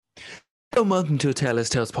Hello and welcome to a Taylor's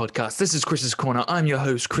Tales podcast. This is Chris's Corner. I'm your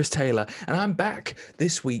host, Chris Taylor, and I'm back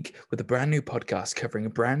this week with a brand new podcast covering a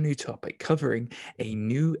brand new topic, covering a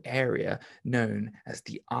new area known as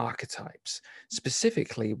the archetypes.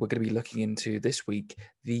 Specifically, we're going to be looking into this week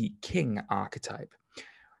the king archetype.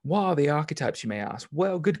 What are the archetypes, you may ask?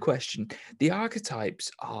 Well, good question. The archetypes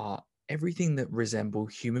are everything that resemble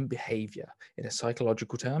human behavior in a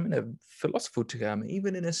psychological term, in a philosophical term,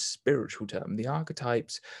 even in a spiritual term. The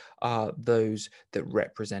archetypes are those that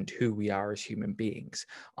represent who we are as human beings.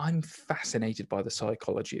 I'm fascinated by the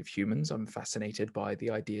psychology of humans. I'm fascinated by the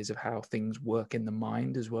ideas of how things work in the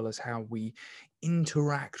mind, as well as how we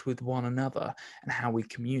interact with one another and how we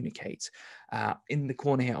communicate. In the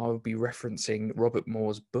corner here, I will be referencing Robert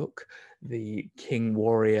Moore's book, The King,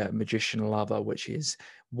 Warrior, Magician, Lover, which is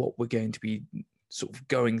what we're going to be sort of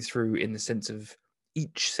going through in the sense of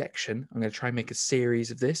each section. I'm going to try and make a series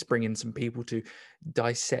of this, bring in some people to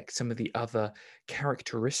dissect some of the other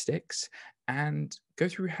characteristics and go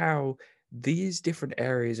through how these different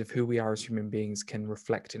areas of who we are as human beings can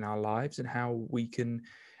reflect in our lives and how we can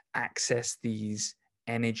access these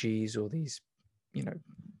energies or these,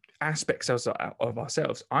 aspects of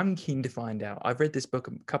ourselves. I'm keen to find out. I've read this book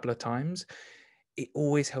a couple of times. It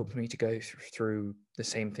always helps me to go through the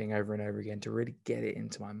same thing over and over again to really get it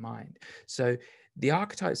into my mind. So the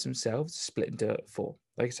archetypes themselves split into four.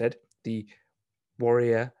 Like I said, the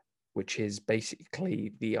warrior, which is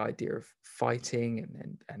basically the idea of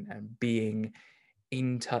fighting and being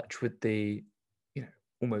in touch with the,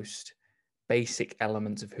 almost basic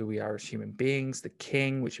elements of who we are as human beings. The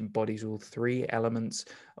king, which embodies all three elements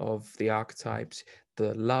of the archetypes,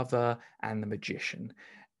 the lover, and the magician.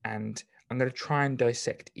 And I'm going to try and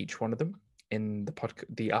dissect each one of them in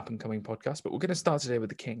the up and coming podcast, but we're going to start today with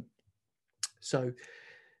the king. So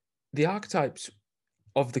the archetypes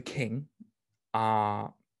of the king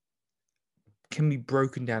can be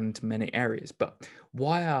broken down into many areas, but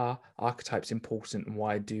why are archetypes important and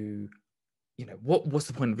why do what's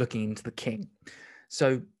the point of looking into the king?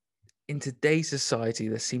 So in today's society,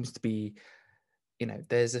 there seems to be,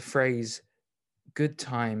 there's a phrase, good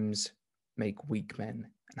times make weak men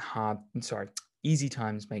easy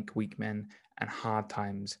times make weak men and hard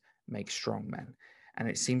times make strong men. And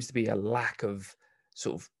it seems to be a lack of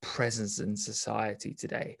sort of presence in society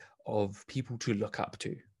today of people to look up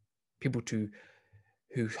to, people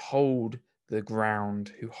who hold the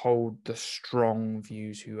ground, who hold the strong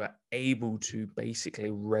views, who are able to basically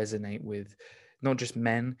resonate with not just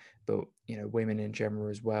men, but women in general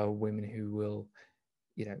as well, women who will,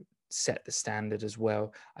 set the standard as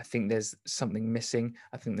well. I think there's something missing.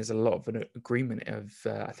 I think there's a lot of an agreement of,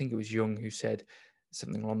 I think it was Jung who said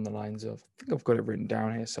something along the lines of, I think I've got it written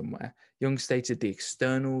down here somewhere. Jung stated the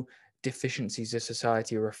external deficiencies of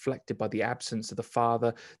society are reflected by the absence of the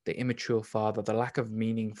father, the immature father, the lack of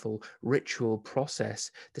meaningful ritual process,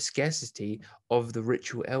 the scarcity of the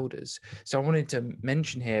ritual elders. So I wanted to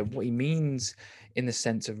mention here what he means in the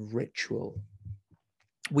sense of ritual.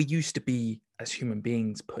 We used to be, as human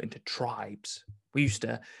beings, put into tribes. We used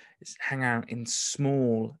to hang out in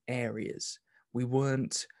small areas. We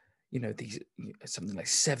weren't, these something like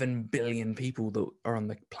 7 billion people that are on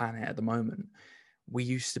the planet at the moment. We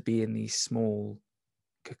used to be in these small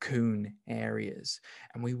cocoon areas,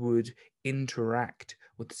 and we would interact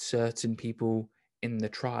with certain people in the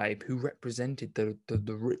tribe who represented the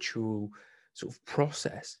ritual sort of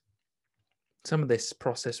process. Some of this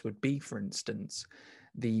process would be, for instance,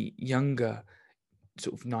 the younger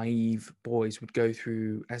sort of naive boys would go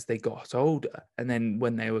through as they got older. And then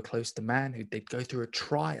when they were close to manhood, they'd go through a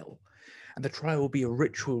trial. And the trial will be a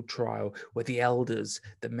ritual trial where the elders,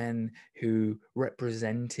 the men who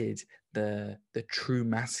represented the true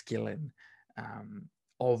masculine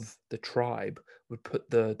of the tribe, would put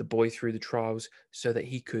the boy through the trials so that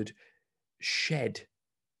he could shed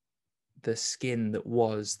the skin that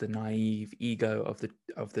was the naive ego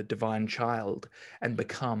of the divine child and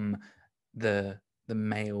become the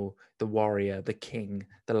male, the warrior, the king,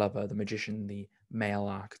 the lover, the magician, the male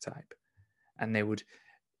archetype. And they would,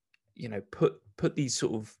 put these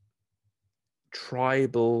sort of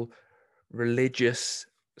tribal, religious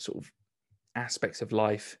sort of aspects of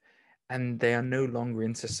life, and they are no longer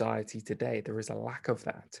in society today. There is a lack of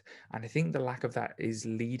that. And I think the lack of that is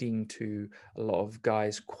leading to a lot of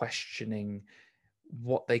guys questioning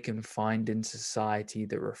what they can find in society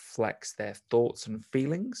that reflects their thoughts and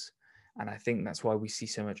feelings. And I think that's why we see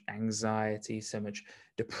so much anxiety, so much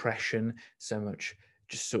depression, so much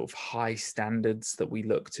just sort of high standards that we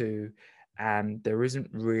look to. And there isn't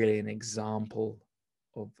really an example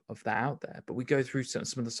of that out there. But we go through some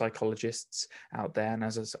of the psychologists out there, and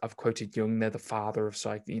as I've quoted Jung, they're the father of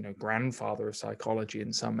grandfather of psychology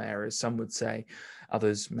in some areas. Some would say,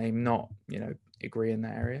 others may not, agree in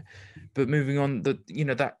that area. But moving on,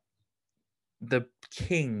 that the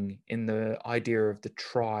king in the idea of the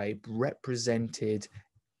tribe represented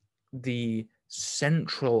the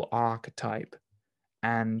central archetype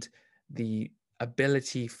and the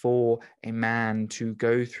ability for a man to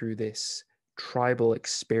go through this tribal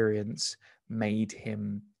experience made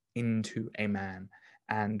him into a man.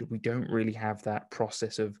 And we don't really have that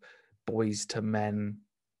process of boys to men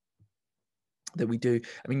that we do.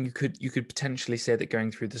 I mean, you could potentially say that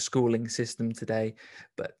going through the schooling system today,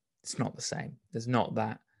 but it's not the same. There's not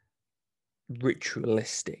that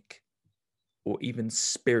ritualistic or even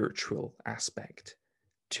spiritual aspect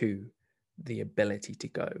to the ability to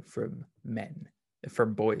go from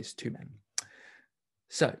boys to men.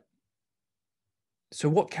 So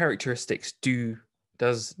what characteristics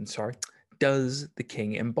does the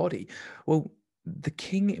king embody? Well, the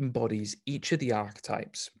king embodies each of the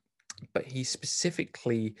archetypes, but he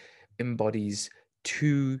specifically embodies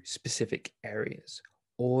two specific areas: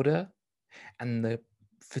 order and the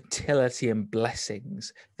fertility and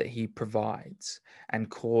blessings that he provides and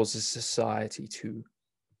causes society to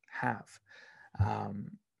have.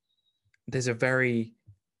 There's a very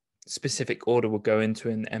specific order we'll go into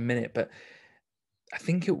in a minute, but I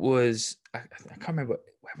think it was, I can't remember,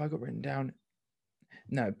 have I got written down?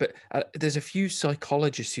 No, but there's a few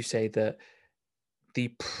psychologists who say that the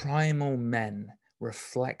primal men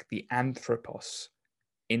reflect the anthropos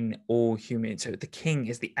in all humans. So the king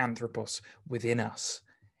is the anthropos within us.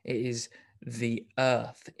 It is the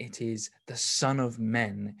earth. It is the son of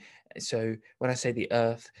men. So when I say the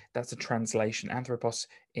earth, that's a translation. Anthropos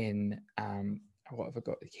in what have I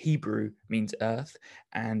got? Hebrew means earth,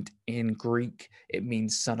 and in Greek it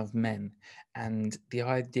means son of men. And the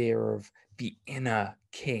idea of the inner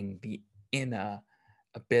king, the inner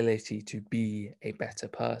ability to be a better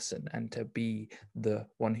person and to be the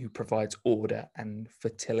one who provides order and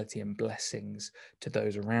fertility and blessings to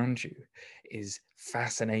those around you is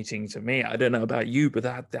fascinating to me. I don't know about you, but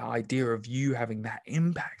the idea of you having that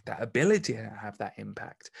impact, that ability to have that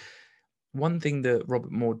impact. One thing that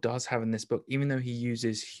Robert Moore does have in this book, even though he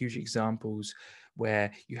uses huge examples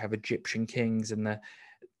where you have Egyptian kings and the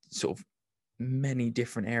sort of many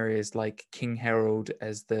different areas, like King Harold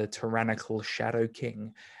as the tyrannical shadow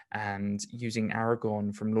king, and using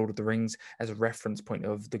Aragorn from Lord of the Rings as a reference point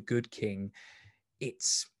of the good king,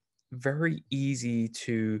 it's very easy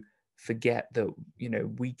to forget that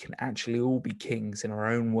we can actually all be kings in our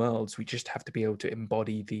own worlds. We just have to be able to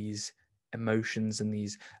embody these emotions and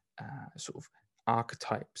these sort of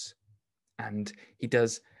archetypes. And he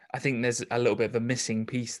does. I think there's a little bit of a missing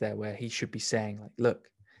piece there where he should be saying, like, look,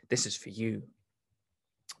 this is for you.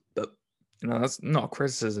 But that's not a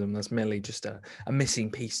criticism. That's merely just a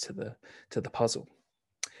missing piece to the puzzle.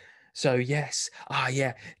 So yes,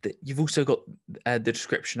 you've also got the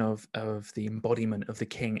description of the embodiment of the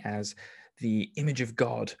king as the image of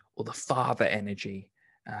God or the father energy.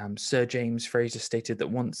 Sir James Fraser stated that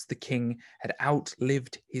once the king had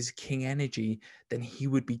outlived his king energy, then he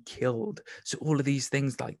would be killed. So all of these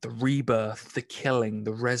things like the rebirth, the killing,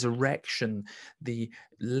 the resurrection, the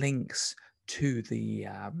links to the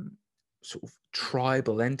sort of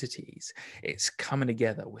tribal entities, it's coming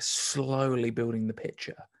together. We're slowly building the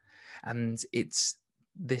picture. And it's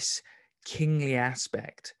this kingly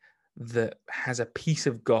aspect that has a piece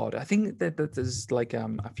of God. I think that there's like a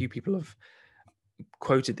few people have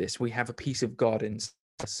quoted this. We have a piece of God in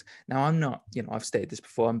us. Now, I'm not, I've stated this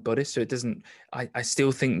before, I'm Buddhist, so it doesn't, I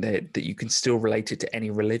still think that you can still relate it to any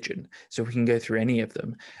religion. So we can go through any of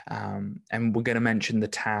them. And we're going to mention the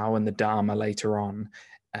Tao and the Dharma later on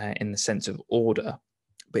in the sense of order,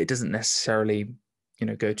 but it doesn't necessarily,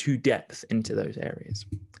 go too depth into those areas.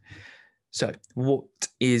 So what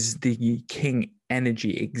is the king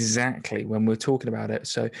energy exactly when we're talking about it?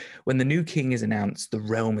 So when the new king is announced, the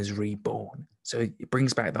realm is reborn. So it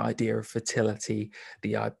brings back the idea of fertility,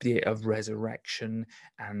 the idea of resurrection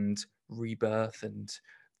and rebirth and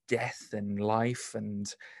death and life,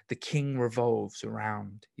 and the king revolves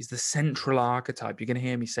around. He's the central archetype. You're going to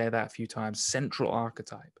hear me say that a few times. Central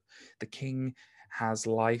archetype. The king has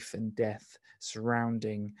life and death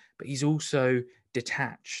surrounding, but he's also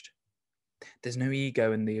detached. There's no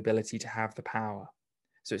ego in the ability to have the power.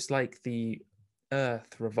 So it's like the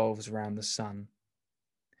earth revolves around the sun.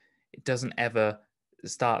 It doesn't ever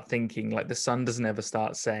start thinking, like the sun doesn't ever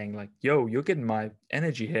start saying like, yo, you're getting my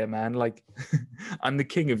energy here, man. Like I'm the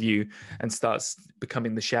king of you, and starts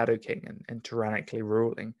becoming the shadow king and tyrannically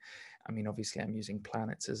ruling. I mean, obviously I'm using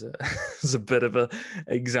planets as a as a bit of a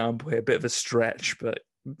example here, a bit of a stretch, but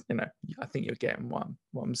I think you're getting what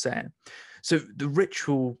I'm saying. So the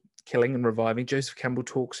ritual killing and reviving, Joseph Campbell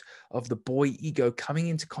talks of the boy ego coming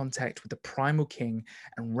into contact with the primal king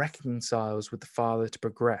and reconciles with the father to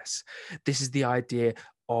progress. This is the idea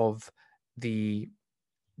of the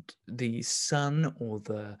son, or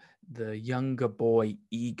the younger boy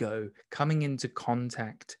ego, coming into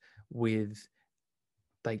contact with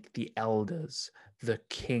like the elders, the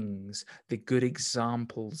kings, the good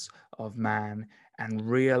examples of man, and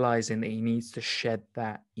realizing that he needs to shed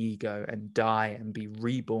that ego and die and be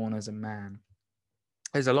reborn as a man.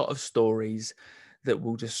 There's a lot of stories that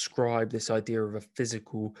will describe this idea of a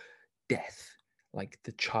physical death, like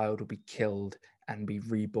the child will be killed and be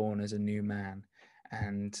reborn as a new man,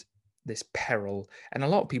 and this peril. And a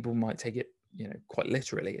lot of people might take it, quite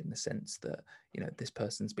literally, in the sense that this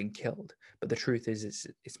person's been killed. But the truth is,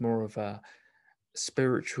 it's more of a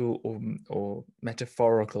spiritual or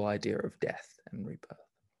metaphorical idea of death and rebirth.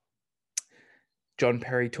 John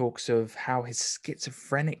Perry talks of how his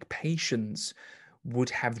schizophrenic patients would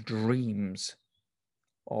have dreams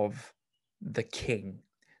of the king.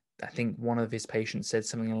 I think one of his patients said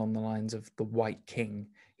something along the lines of the White King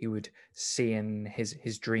he would see in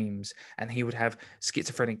his dreams, and he would have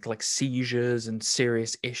schizophrenic like seizures and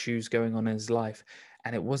serious issues going on in his life.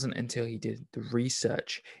 And it wasn't until he did the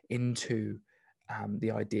research into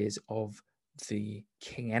the ideas of the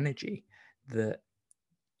king energy that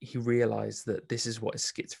he realized that this is what a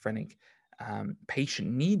schizophrenic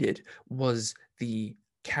patient needed, was the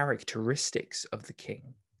characteristics of the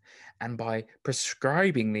king. And by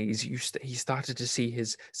prescribing these, he started to see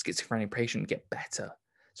his schizophrenic patient get better.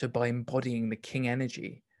 So by embodying the king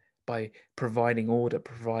energy, by providing order,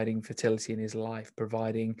 providing fertility in his life,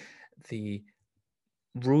 providing the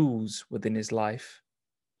rules within his life,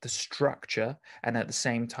 the structure, and at the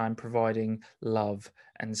same time providing love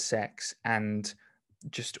and sex and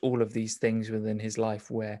just all of these things within his life,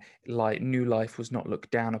 where like new life was not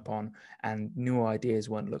looked down upon and new ideas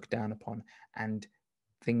weren't looked down upon, and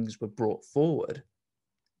things were brought forward,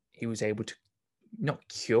 he was able to not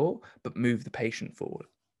cure but move the patient forward.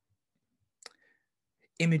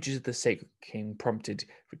 Images of the sacred king prompted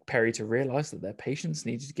Perry to realize that their patients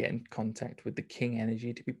needed to get in contact with the king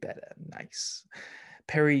energy to be better. Nice.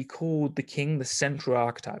 Perry called the king the central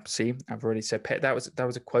archetype. See, I've already said that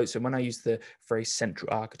was a quote. So when I use the phrase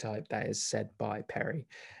central archetype, that is said by Perry,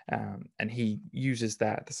 and he uses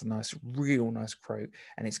that. That's a nice, real nice quote,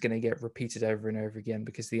 and it's going to get repeated over and over again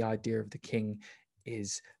because the idea of the king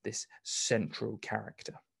is this central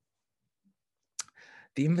character.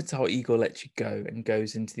 The infantile ego lets you go and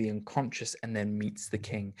goes into the unconscious and then meets the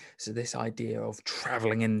king. So this idea of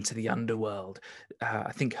traveling into the underworld,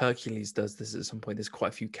 I think Hercules does this at some point. There's quite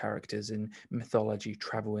a few characters in mythology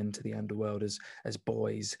travel into the underworld as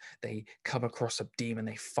boys. They come across a demon,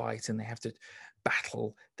 they fight, and they have to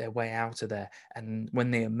battle their way out of there. And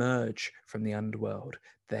when they emerge from the underworld,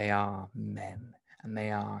 they are men. And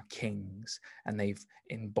they are kings, and they've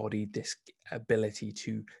embodied this ability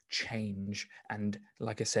to change and,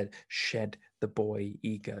 like I said, shed the boy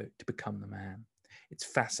ego to become the man. It's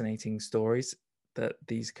fascinating stories that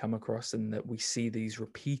these come across, and that we see these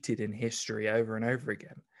repeated in history over and over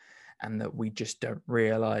again, and that we just don't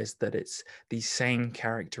realize that it's these same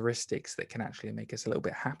characteristics that can actually make us a little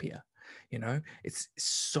bit happier. It's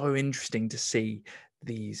so interesting to see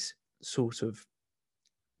these sort of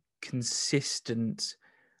consistent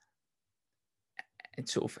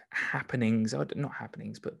sort of happenings, not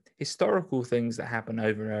happenings, but historical things that happen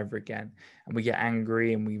over and over again. And we get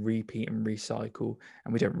angry and we repeat and recycle,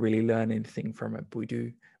 and we don't really learn anything from it. But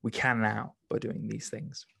we can now by doing these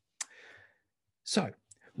things. So,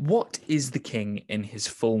 what is the king in his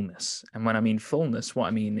fullness? And when I mean fullness, what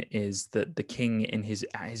I mean is that the king at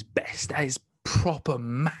his best, at his proper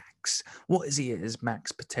max. What is he at his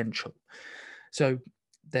max potential? So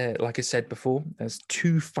there, like I said before, there's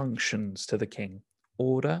two functions to the king: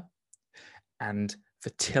 order and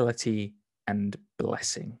fertility and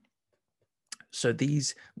blessing. So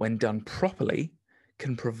these, when done properly,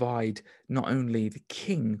 can provide not only the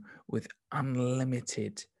king with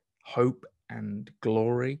unlimited hope and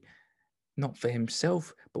glory, not for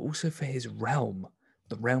himself, but also for his realm,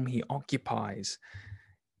 the realm he occupies,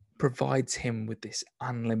 provides him with this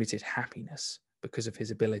unlimited happiness because of his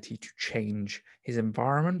ability to change his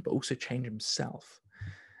environment, but also change himself.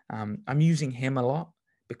 I'm using him a lot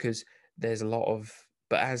because there's a lot of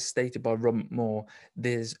But as stated by Robert Moore,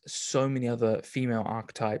 there's so many other female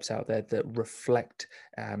archetypes out there that reflect.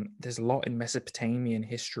 There's a lot in Mesopotamian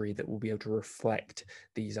history that will be able to reflect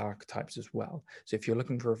these archetypes as well. So if you're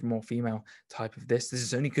looking for a more female type of this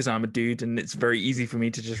is only because I'm a dude and it's very easy for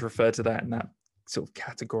me to just refer to that in that sort of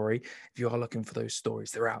category. If you are looking for those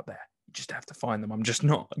stories, they're out there. You just have to find them. I'm just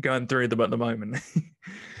not going through them at the moment.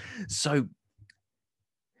 So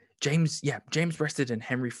James Breasted and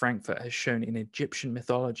Henry Frankfurt has shown in Egyptian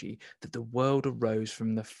mythology that the world arose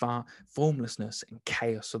from the formlessness and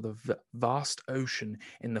chaos of the vast ocean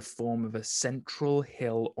in the form of a central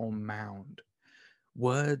hill or mound.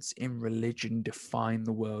 Words in religion define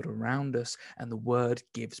the world around us, and the word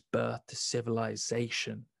gives birth to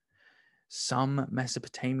civilization. Some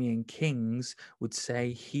Mesopotamian kings would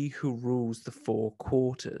say, "He who rules the four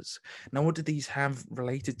quarters." Now, what do these have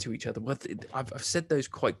related to each other? Well, I've said those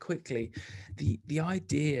quite quickly. The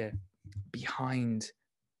idea behind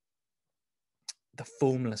the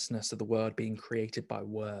formlessness of the world being created by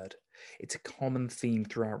word, it's a common theme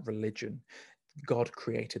throughout religion. God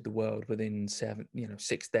created the world within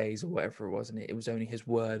 6 days or whatever it was, and it was only his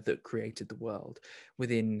word that created the world.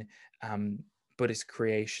 Within Buddhist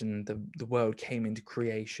creation, the world came into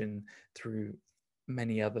creation through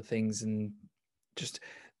many other things, and just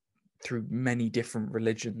through many different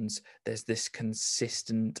religions, there's this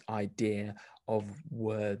consistent idea of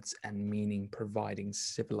words and meaning providing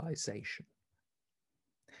civilization.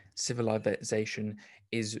 Civilization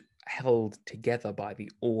is held together by the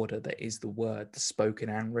order that is the word, the spoken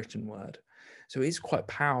and written word. So it's quite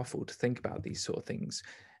powerful to think about these sort of things.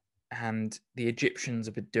 And the Egyptians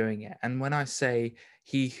have been doing it. And when I say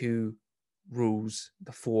he who rules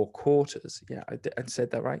the four quarters, yeah, I said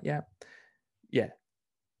that right. Yeah.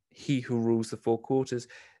 He who rules the four quarters.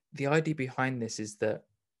 The idea behind this is that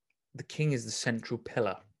the king is the central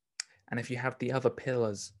pillar. And if you have the other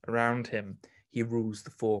pillars around him, he rules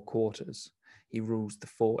the four quarters. He rules the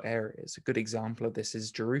four areas. A good example of this is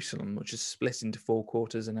Jerusalem, which is split into four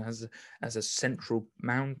quarters and has a central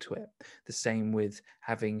mound to it. The same with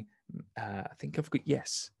having,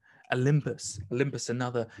 Olympus. Olympus,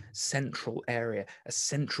 another central area, a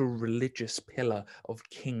central religious pillar of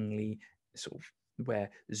kingly sort of where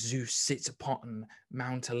Zeus sits upon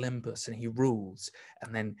Mount Olympus and he rules.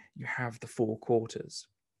 And then you have the four quarters.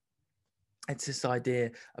 It's this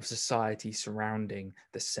idea of society surrounding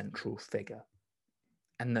the central figure.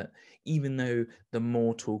 And that even though the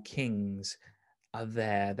mortal kings are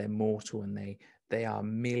there, they're mortal and they are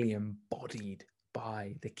merely embodied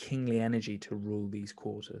by the kingly energy to rule these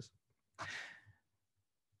quarters.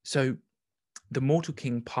 So the mortal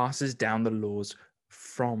king passes down the laws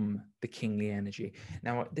from the kingly energy.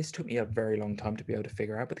 Now, this took me a very long time to be able to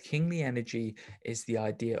figure out, but the kingly energy is the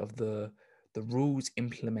idea of the rules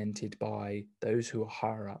implemented by those who are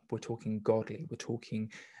higher up. We're talking godly. We're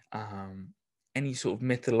talking any sort of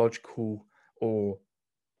mythological or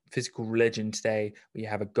physical religion today where you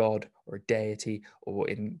have a god or a deity, or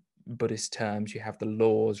in Buddhist terms, you have the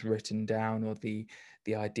laws written down, or the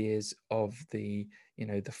ideas of the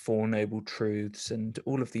Four Noble Truths, and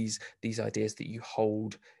all of these ideas that you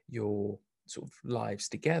hold your sort of lives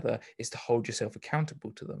together is to hold yourself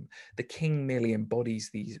accountable to them. The king merely embodies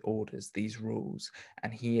these orders, these rules,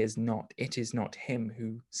 and it is not him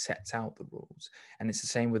who sets out the rules. And it's the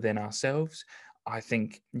same within ourselves. I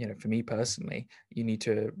think, for me personally, you need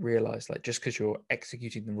to realize, like, just because you're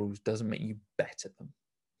executing the rules doesn't make you better them.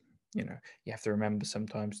 You have to remember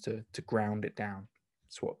sometimes to ground it down.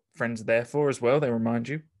 It's what friends are there for as well. They remind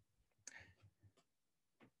you.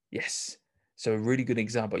 Yes. So a really good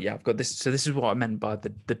example. Yeah, I've got this. So this is what I meant by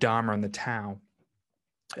the Dharma and the Tao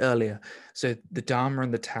earlier. So the Dharma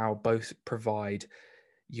and the Tao both provide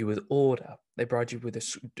you with order. They provide you with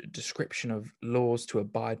a description of laws to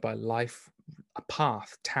abide by, life, a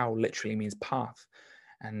path. Tao literally means path.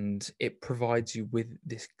 And it provides you with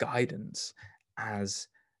this guidance as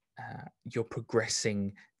you're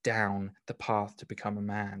progressing down the path to become a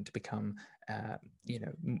man, to become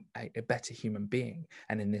a better human being,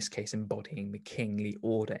 and in this case embodying the kingly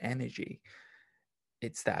order energy.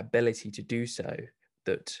 It's that ability to do so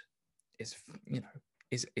that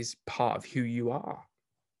is part of who you are.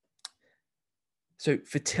 So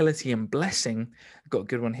fertility and blessing, I've got a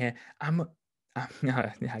good one here.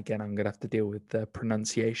 Again, I'm gonna have to deal with the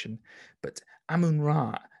pronunciation, but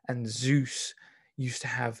Amun-Ra and Zeus used to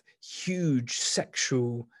have huge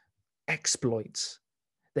sexual exploits.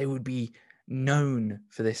 They would be known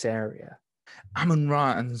for this area.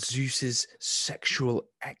 Amun-Ra and Zeus's sexual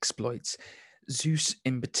exploits, Zeus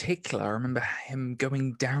in particular, I remember him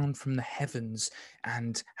going down from the heavens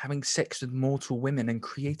and having sex with mortal women and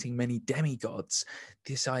creating many demigods.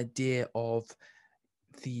 This idea of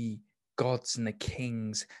the gods and the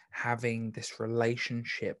kings having this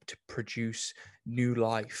relationship to produce new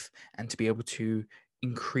life and to be able to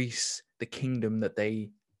increase the kingdom that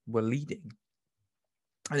they were leading.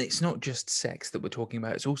 And it's not just sex that we're talking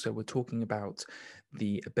about, it's also we're talking about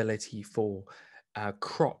the ability for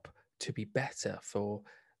crop to be better, for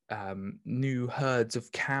new herds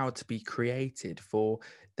of cow to be created, for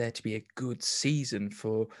there to be a good season,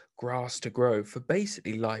 for grass to grow, for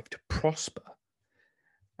basically life to prosper.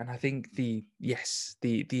 And I think the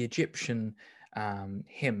Egyptian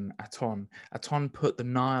hymn Aton put the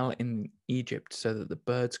Nile in Egypt so that the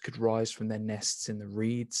birds could rise from their nests in the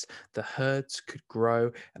reeds, the herds could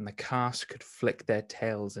grow, and the calves could flick their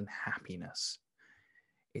tails in happiness.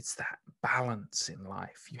 It's that balance in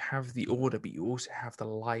life. You have the order, but you also have the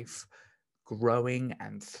life growing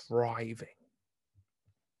and thriving.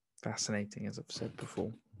 Fascinating, as I've said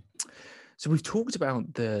before. So we've talked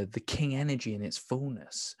about the king energy in its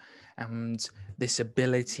fullness and this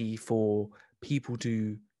ability for people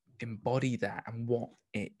to embody that and what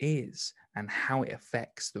it is and how it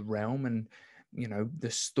affects the realm and, you know, the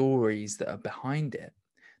stories that are behind it.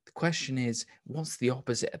 The question is, what's the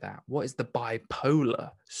opposite of that? What is the bipolar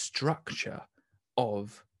structure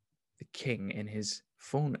of the king in his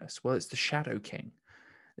fullness? Well, it's the Shadow King.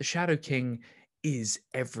 The Shadow King is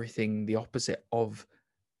everything the opposite of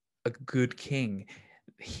a good king.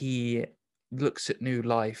 He looks at new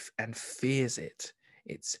life and fears it.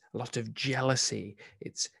 It's a lot of jealousy.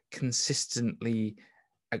 It's consistently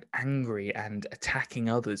angry and attacking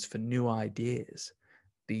others for new ideas.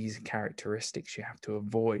 These characteristics you have to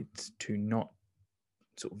avoid to not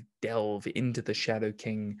sort of delve into the Shadow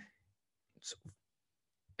King sort of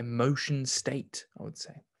emotion state, I would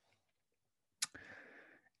say.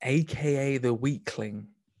 AKA the weakling.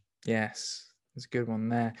 Yes, there's a good one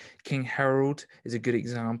there. King Harold is a good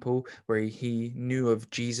example where he knew of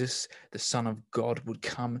Jesus, the Son of God, would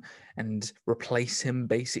come and replace him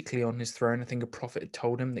basically on his throne. I think a prophet had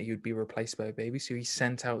told him that he would be replaced by a baby. So he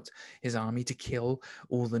sent out his army to kill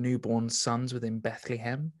all the newborn sons within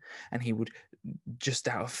Bethlehem. And he would, just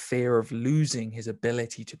out of fear of losing his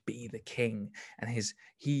ability to be the king, and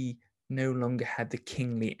he no longer had the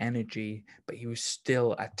kingly energy, but he was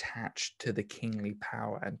still attached to the kingly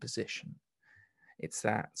power and position. It's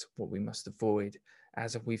that what we must avoid.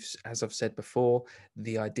 As I've said before,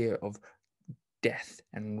 the idea of death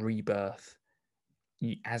and rebirth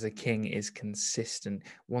as a king is consistent.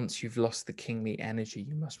 Once you've lost the kingly energy,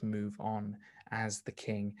 you must move on as the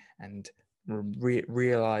king and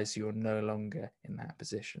realize you're no longer in that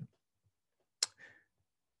position.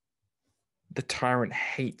 The tyrant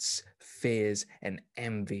hates, fears, and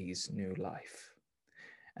envies new life.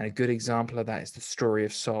 And a good example of that is the story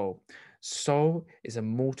of Saul. Saul is a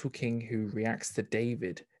mortal king who reacts to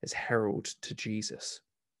David as herald to Jesus.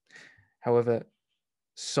 However,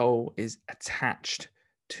 Saul is attached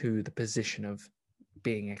to the position of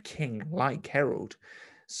being a king, like Herod.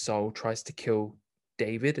 Saul tries to kill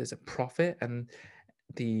David as a prophet, and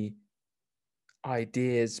the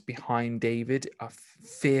ideas behind David are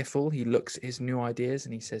fearful. He looks at his new ideas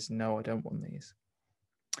and he says, "No, I don't want these."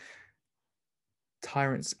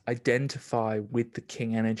 Tyrants identify with the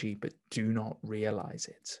king energy but do not realize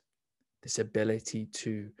it. This ability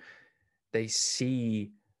to, they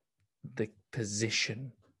see the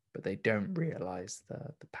position but they don't realize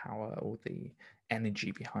the power or the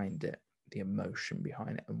energy behind it, the emotion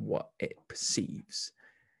behind it, and what it perceives.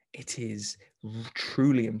 It is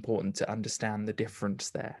truly important to understand the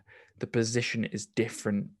difference there. The position is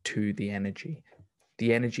different to the energy.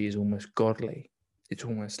 The energy is almost godly. It's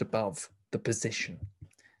almost above the position.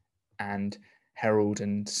 And Harold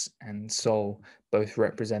and Saul both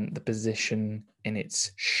represent the position in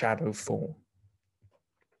its shadow form.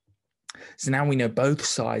 So now we know both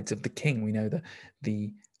sides of the king. We know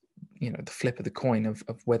the flip of the coin of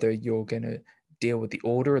whether you're going to deal with the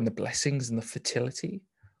order and the blessings and the fertility,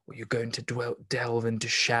 or you're going to delve into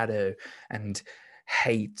shadow and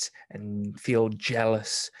hate and feel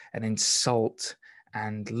jealous and insult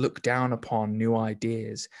and look down upon new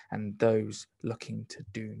ideas and those looking to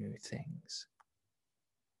do new things.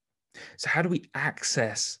 So how do we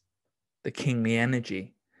access the kingly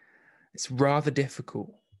energy? It's rather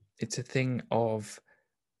difficult. It's a thing of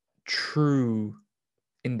true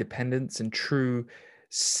independence and true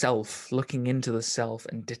self, looking into the self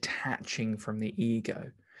and detaching from the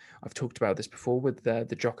ego. I've talked about this before with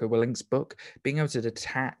the Jocko Willink's book. Being able to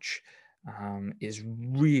detach is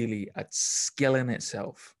really a skill in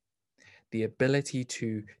itself. The ability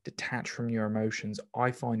to detach from your emotions,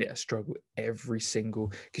 I find it a struggle every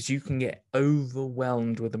single, because you can get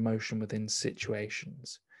overwhelmed with emotion within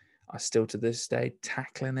situations. I still to this day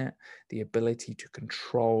tackling it. The ability to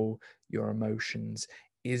control your emotions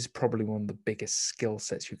is probably one of the biggest skill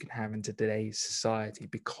sets you can have in today's society,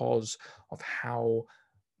 because of how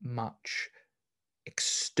much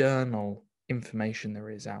external information there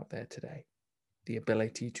is out there today. The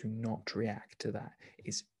ability to not react to that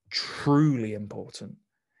is truly important,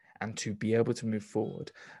 and to be able to move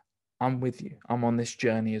forward. I'm with you. I'm on this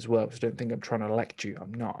journey as well. So don't think I'm trying to elect you.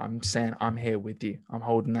 I'm not. I'm saying I'm here with you. I'm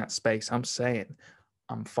holding that space. I'm saying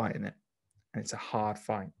I'm fighting it. And it's a hard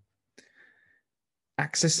fight.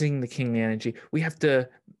 Accessing the kingly energy, we have to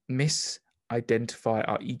misidentify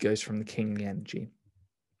our egos from the kingly energy.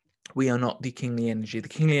 We are not the kingly energy. The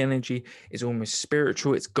kingly energy is almost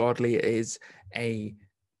spiritual. It's godly. It is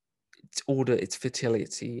it's order, it's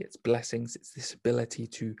fertility, it's blessings. It's this ability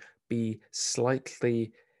to be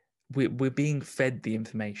slightly, we're being fed the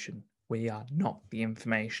information. We are not the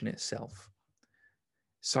information itself.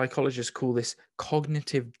 Psychologists call this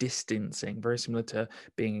cognitive distancing, very similar to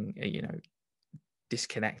being,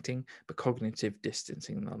 disconnecting, but cognitive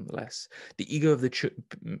distancing nonetheless. The ego of the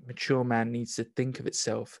mature man needs to think of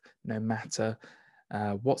itself, no matter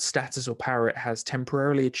what status or power it has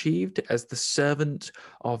temporarily achieved, as the servant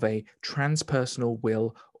of a transpersonal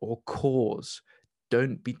will or cause.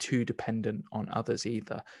 Don't be too dependent on others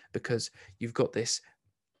either, because you've got this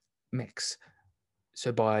mix.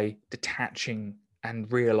 So by detaching and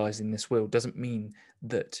realizing this will doesn't mean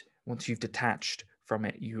that once you've detached from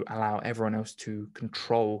it, you allow everyone else to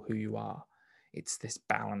control who you are. It's this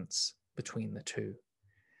balance between the two.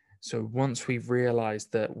 So once we've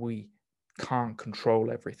realized that we can't control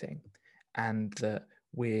everything, and that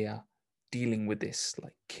we're dealing with this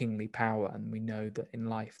like kingly power, and we know that in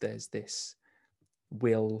life there's this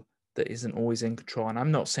will that isn't always in control. And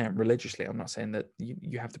I'm not saying religiously, I'm not saying that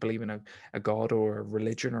you have to believe in a god or a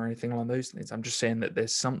religion or anything along those things. I'm just saying that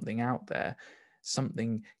there's something out there,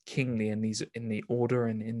 something kingly in the order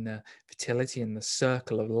and in the fertility and the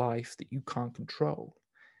circle of life that you can't control,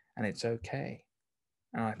 and it's okay.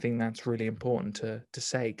 And I think that's really important to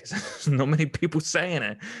say, because there's not many people saying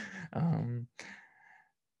it.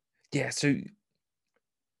 Yeah, so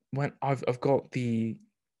when I've got the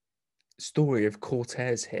story of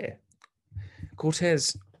Cortez here.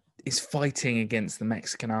 Cortez is fighting against the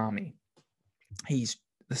Mexican army. He's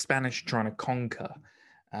the Spanish trying to conquer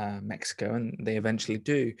Mexico, and they eventually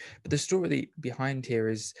do. But the story behind here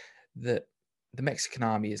is that the Mexican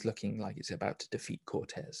army is looking like it's about to defeat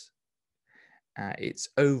Cortez. It's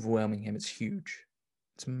overwhelming him. It's huge.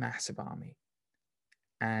 It's a massive army.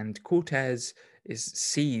 And Cortez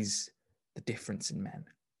sees the difference in men.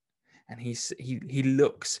 And he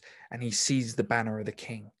looks and he sees the banner of the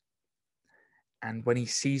king. And when he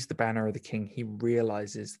sees the banner of the king, he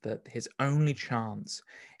realizes that his only chance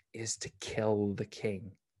is to kill the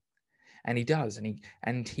king. And he does,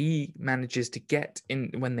 and he manages to get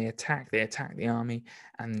in. When they attack the army,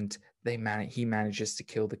 and he manages to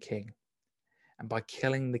kill the king. And by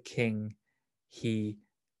killing the king, the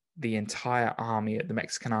entire army, the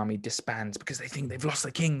Mexican army, disbands, because they think they've lost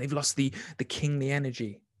the king. They've lost the kingly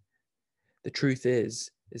energy. The truth is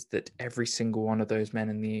that every single one of those men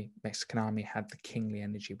in the Mexican army had the kingly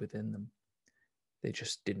energy within them. They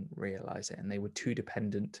just didn't realize it, and they were too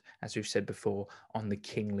dependent, as we've said before, on the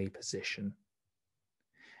kingly position.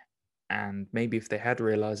 And maybe if they had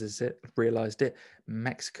realized it,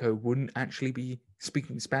 Mexico wouldn't actually be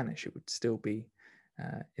speaking Spanish. It would still be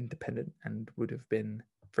independent and would have been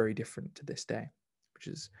very different to this day, which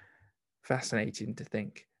is fascinating to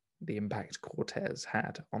think the impact Cortez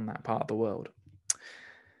had on that part of the world.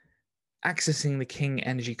 Accessing the king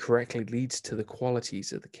energy correctly leads to the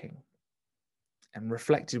qualities of the king. And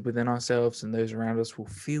reflected within ourselves and those around us will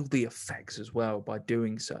feel the effects as well by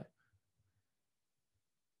doing so.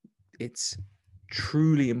 It's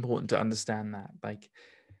truly important to understand that. Like,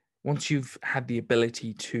 once you've had the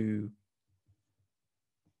ability to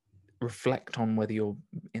reflect on whether you're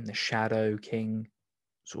in the shadow king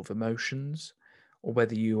sort of emotions, or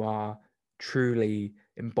whether you are truly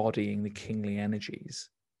embodying the kingly energies,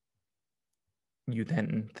 you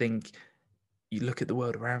then think, you look at the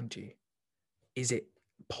world around you. Is it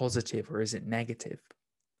positive or is it negative?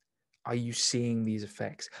 Are you seeing these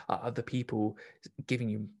effects? Are other people giving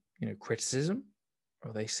you, criticism?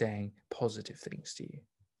 Or are they saying positive things to you?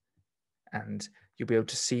 And you'll be able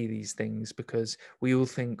to see these things, because we all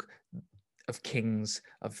think of kings,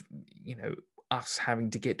 of, us having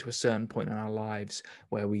to get to a certain point in our lives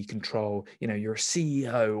where we control, you're a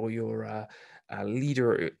CEO or you're a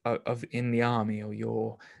leader of in the army, or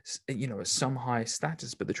you're, you know, at some high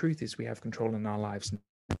status. But the truth is, we have control in our lives,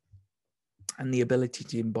 and the ability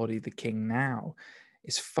to embody the king now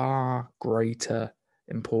is far greater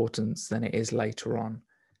importance than it is later on,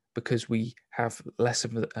 because we have less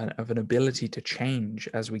of an ability to change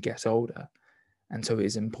as we get older. And so it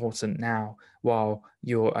is important now, while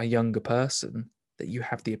you're a younger person, that you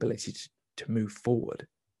have the ability to move forward.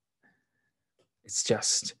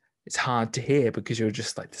 It's hard to hear, because you're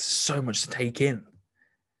just like, there's so much to take in.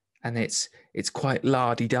 And it's quite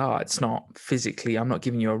la-di-da. It's not physically, I'm not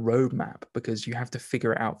giving you a roadmap, because you have to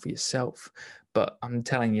figure it out for yourself. But I'm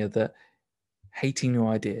telling you that hating new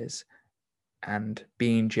ideas and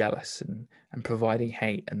being jealous and providing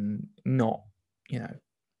hate and not, you know,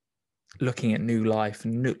 looking at new life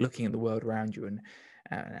and looking at the world around you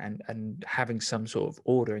and having some sort of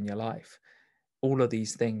order in your life, all of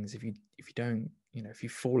these things, if you don't, you know, if you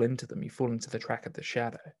fall into them, you fall into the track of the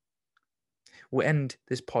shadow. We'll end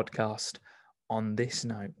this podcast on this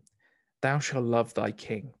note: thou shalt love thy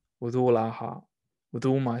king with all our heart, with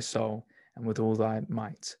all my soul, and with all thy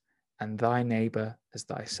might, and thy neighbor as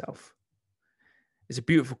thyself. It's a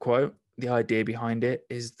beautiful quote. The idea behind it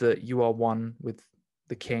is that you are one with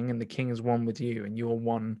the king, and the king is one with you, and you are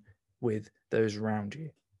one with those around you.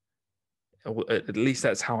 Or at least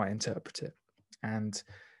that's how I interpret it. And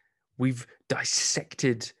we've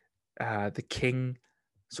dissected the king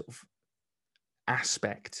sort of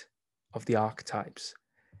aspect of the archetypes.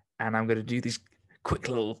 And I'm going to do these quick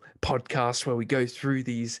little podcasts where we go through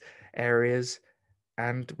these areas,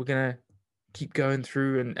 and we're going to keep going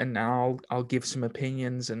through, and I'll give some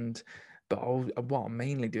opinions, but what I'm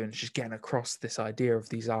mainly doing is just getting across this idea of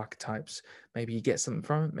these archetypes. Maybe you get something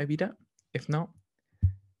from it, maybe you don't. If not,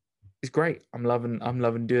 it's great. I'm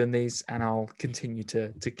loving doing these, and I'll continue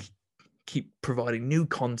to keep providing new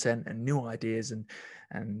content and new ideas,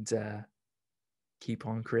 and keep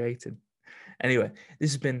on creating. Anyway,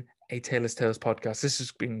 this has been a Taylor's Tales podcast. This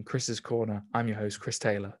has been Chris's Corner. I'm your host, Chris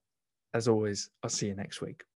Taylor. As always, I'll see you next week.